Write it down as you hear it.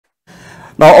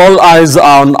Now, all eyes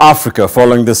are on Africa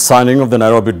following the signing of the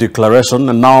Nairobi Declaration,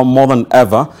 and now more than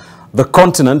ever, the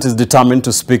continent is determined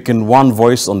to speak in one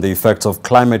voice on the effects of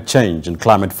climate change and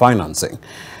climate financing.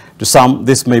 To some,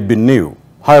 this may be new.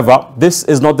 However, this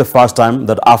is not the first time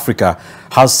that Africa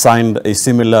has signed a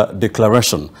similar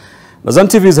declaration. Azan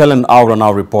TV's Helen Aura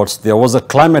now reports there was a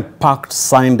climate pact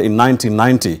signed in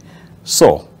 1990.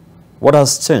 So, what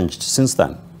has changed since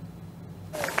then?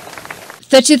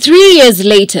 33 years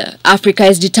later, Africa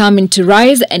is determined to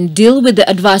rise and deal with the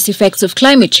adverse effects of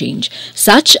climate change,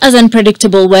 such as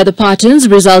unpredictable weather patterns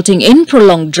resulting in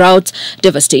prolonged droughts,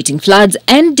 devastating floods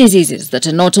and diseases that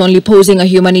are not only posing a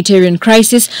humanitarian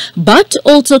crisis, but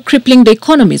also crippling the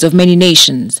economies of many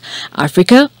nations.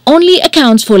 Africa only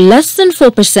accounts for less than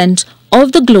 4%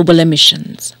 of the global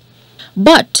emissions.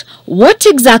 But what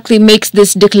exactly makes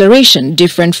this declaration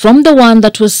different from the one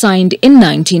that was signed in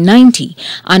 1990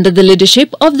 under the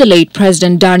leadership of the late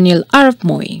President Daniel Arap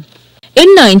Moi? In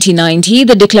 1990,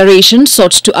 the declaration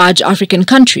sought to urge African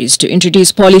countries to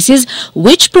introduce policies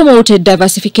which promoted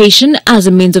diversification as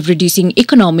a means of reducing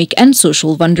economic and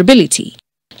social vulnerability.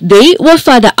 They were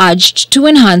further urged to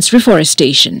enhance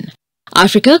reforestation.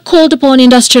 Africa called upon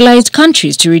industrialized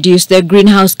countries to reduce their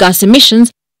greenhouse gas emissions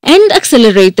and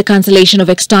accelerate the cancellation of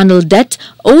external debt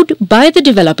owed by the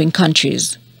developing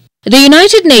countries. The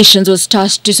United Nations was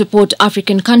tasked to support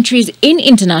African countries in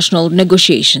international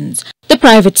negotiations. The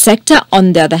private sector,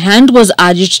 on the other hand, was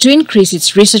urged to increase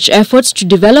its research efforts to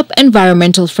develop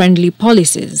environmental-friendly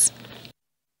policies.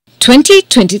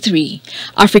 2023.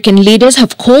 African leaders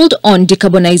have called on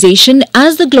decarbonization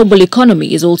as the global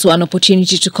economy is also an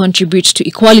opportunity to contribute to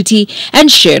equality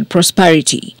and shared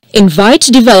prosperity. Invite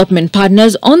development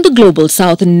partners on the global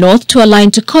south and north to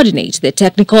align to coordinate their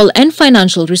technical and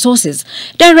financial resources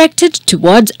directed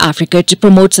towards Africa to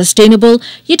promote sustainable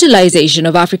utilization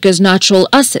of Africa's natural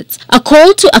assets. A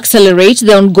call to accelerate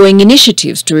the ongoing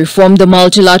initiatives to reform the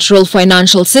multilateral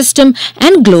financial system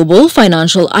and global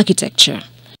financial architecture.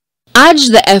 Urge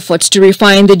the efforts to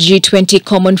refine the G20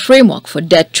 common framework for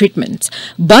debt treatment,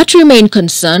 but remain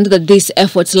concerned that these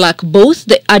efforts lack both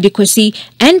the adequacy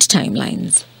and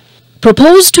timelines.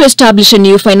 Propose to establish a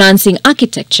new financing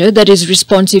architecture that is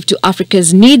responsive to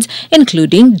Africa's needs,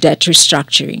 including debt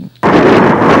restructuring.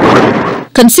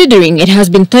 Considering it has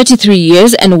been 33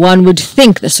 years and one would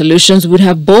think the solutions would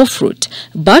have bore fruit,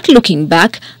 but looking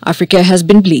back, Africa has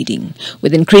been bleeding.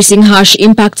 With increasing harsh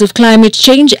impacts of climate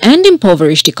change and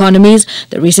impoverished economies,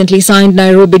 the recently signed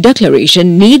Nairobi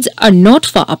Declaration needs are not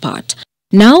far apart.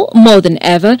 Now, more than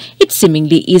ever, it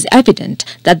seemingly is evident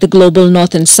that the global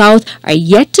North and South are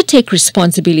yet to take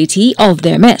responsibility of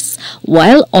their mess,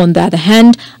 while, on the other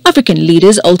hand, African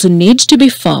leaders also need to be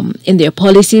firm in their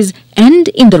policies and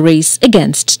in the race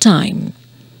against time.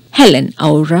 Helen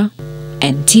Aura,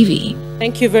 NTV.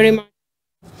 Thank you very much.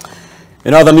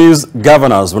 In other news,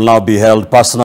 governors will now be held personally